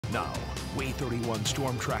Now, Way 31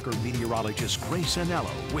 Storm Tracker meteorologist Grace Anello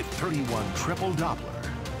with 31 Triple Doppler.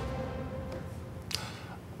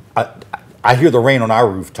 I hear the rain on our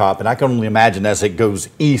rooftop, and I can only imagine as it goes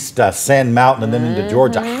east, Sand Mountain, and then into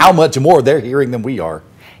Georgia, how much more they're hearing than we are.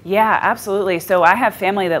 Yeah, absolutely. So I have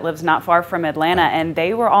family that lives not far from Atlanta, and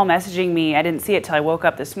they were all messaging me. I didn't see it till I woke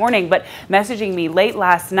up this morning, but messaging me late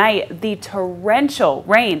last night, the torrential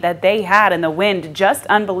rain that they had and the wind, just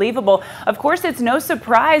unbelievable. Of course, it's no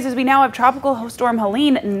surprise as we now have Tropical Storm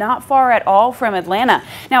Helene not far at all from Atlanta.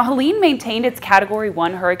 Now, Helene maintained its Category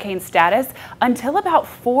 1 hurricane status until about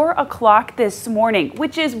 4 o'clock this morning,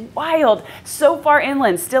 which is wild. So far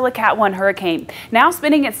inland, still a Cat 1 hurricane. Now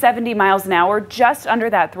spinning at 70 miles an hour, just under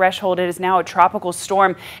that threshold. It is now a tropical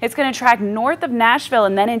storm. It's going to track north of Nashville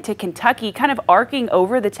and then into Kentucky, kind of arcing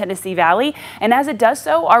over the Tennessee Valley. And as it does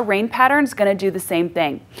so, our rain pattern is going to do the same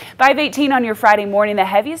thing. 5:18 on your Friday morning, the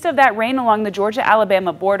heaviest of that rain along the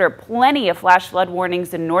Georgia-Alabama border. Plenty of flash flood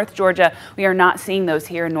warnings in North Georgia. We are not seeing those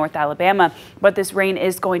here in North Alabama, but this rain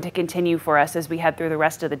is going to continue for us as we head through the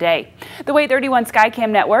rest of the day. The Way 31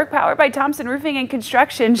 Skycam network, powered by Thompson Roofing and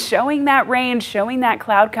Construction, showing that rain, showing that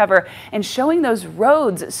cloud cover, and showing those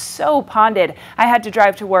roads so ponded. I had to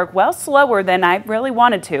drive to work well slower than I really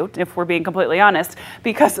wanted to, if we're being completely honest,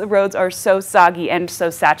 because the roads are so soggy and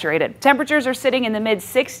so saturated. Temperatures are sitting in the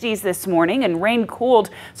mid-60s this morning and rain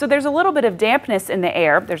cooled, so there's a little bit of dampness in the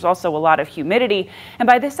air. There's also a lot of humidity, and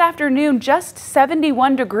by this afternoon, just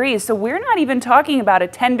 71 degrees, so we're not even talking about a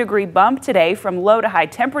 10-degree bump today from low to high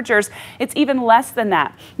temperatures. It's even less than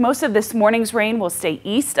that. Most of this morning's rain will stay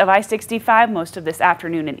east of I-65. Most of this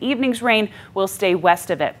afternoon and evening's rain will stay west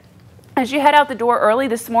of it. As you head out the door early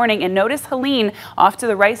this morning and notice Helene off to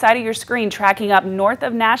the right side of your screen tracking up north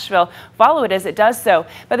of Nashville, follow it as it does so.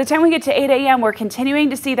 By the time we get to 8 a.m., we're continuing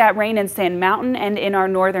to see that rain in Sand Mountain and in our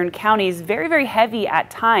northern counties, very, very heavy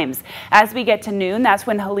at times. As we get to noon, that's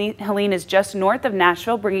when Helene is just north of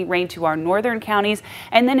Nashville, bringing rain to our northern counties,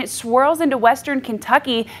 and then it swirls into western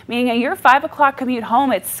Kentucky, meaning at your 5 o'clock commute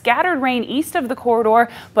home, it's scattered rain east of the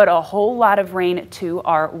corridor, but a whole lot of rain to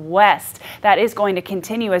our west. That is going to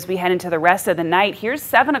continue as we head into the rest of the night. Here's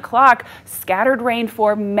 7 o'clock, scattered rain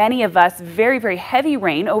for many of us, very, very heavy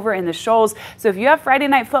rain over in the shoals. So if you have Friday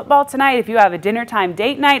night football tonight, if you have a dinner time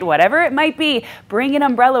date night, whatever it might be, bring an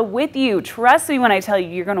umbrella with you. Trust me when I tell you,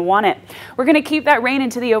 you're going to want it. We're going to keep that rain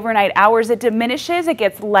into the overnight hours. It diminishes, it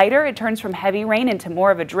gets lighter, it turns from heavy rain into more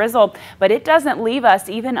of a drizzle, but it doesn't leave us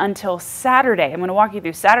even until Saturday. I'm going to walk you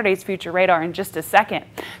through Saturday's future radar in just a second.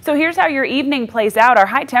 So here's how your evening plays out. Our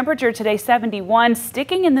high temperature today, 71,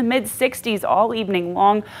 sticking in the mid-60s all evening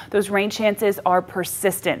long. Those rain chances are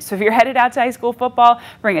persistent. So if you're headed out to high school football,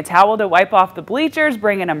 bring a towel to wipe off the bleachers,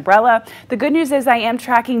 bring an umbrella. The good news is I am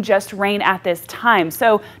tracking just rain at this time.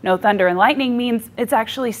 So no thunder and lightning means it's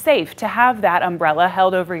actually safe to have that umbrella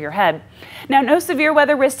held over your head. Now, no severe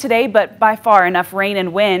weather risk today, but by far enough rain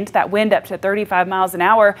and wind, that wind up to 35 miles an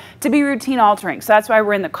hour, to be routine altering. So that's why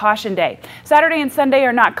we're in the caution day. Saturday and Sunday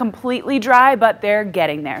are not completely dry, but they're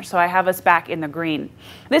getting there. So I have us back in the green.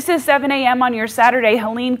 This is 7 a.m. on your Saturday.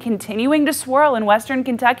 Helene continuing to swirl in western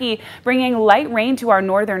Kentucky, bringing light rain to our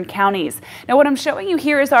northern counties. Now, what I'm showing you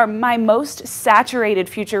here is my most saturated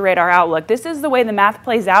future radar outlook. This is the way the math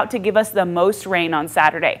plays out to give us the most rain on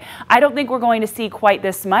Saturday. I don't think we're going to see quite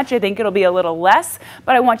this much. I think it'll be a little less,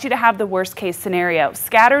 but I want you to have the worst case scenario.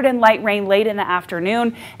 Scattered and light rain late in the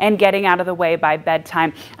afternoon and getting out of the way by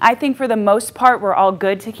bedtime. I think for the most part, we're all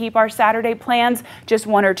good to keep our Saturday plans. Just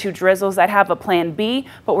 1 or 2 drizzles. I'd have a plan B,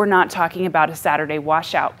 but we're not talking about a Saturday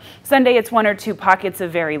washout. Sunday, it's 1 or 2 pockets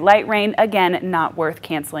of very light rain. Again, not worth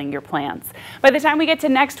canceling your plans. By the time we get to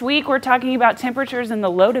next week, we're talking about temperatures in the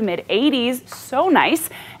low to mid 80s. So nice,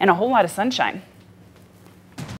 and a whole lot of sunshine.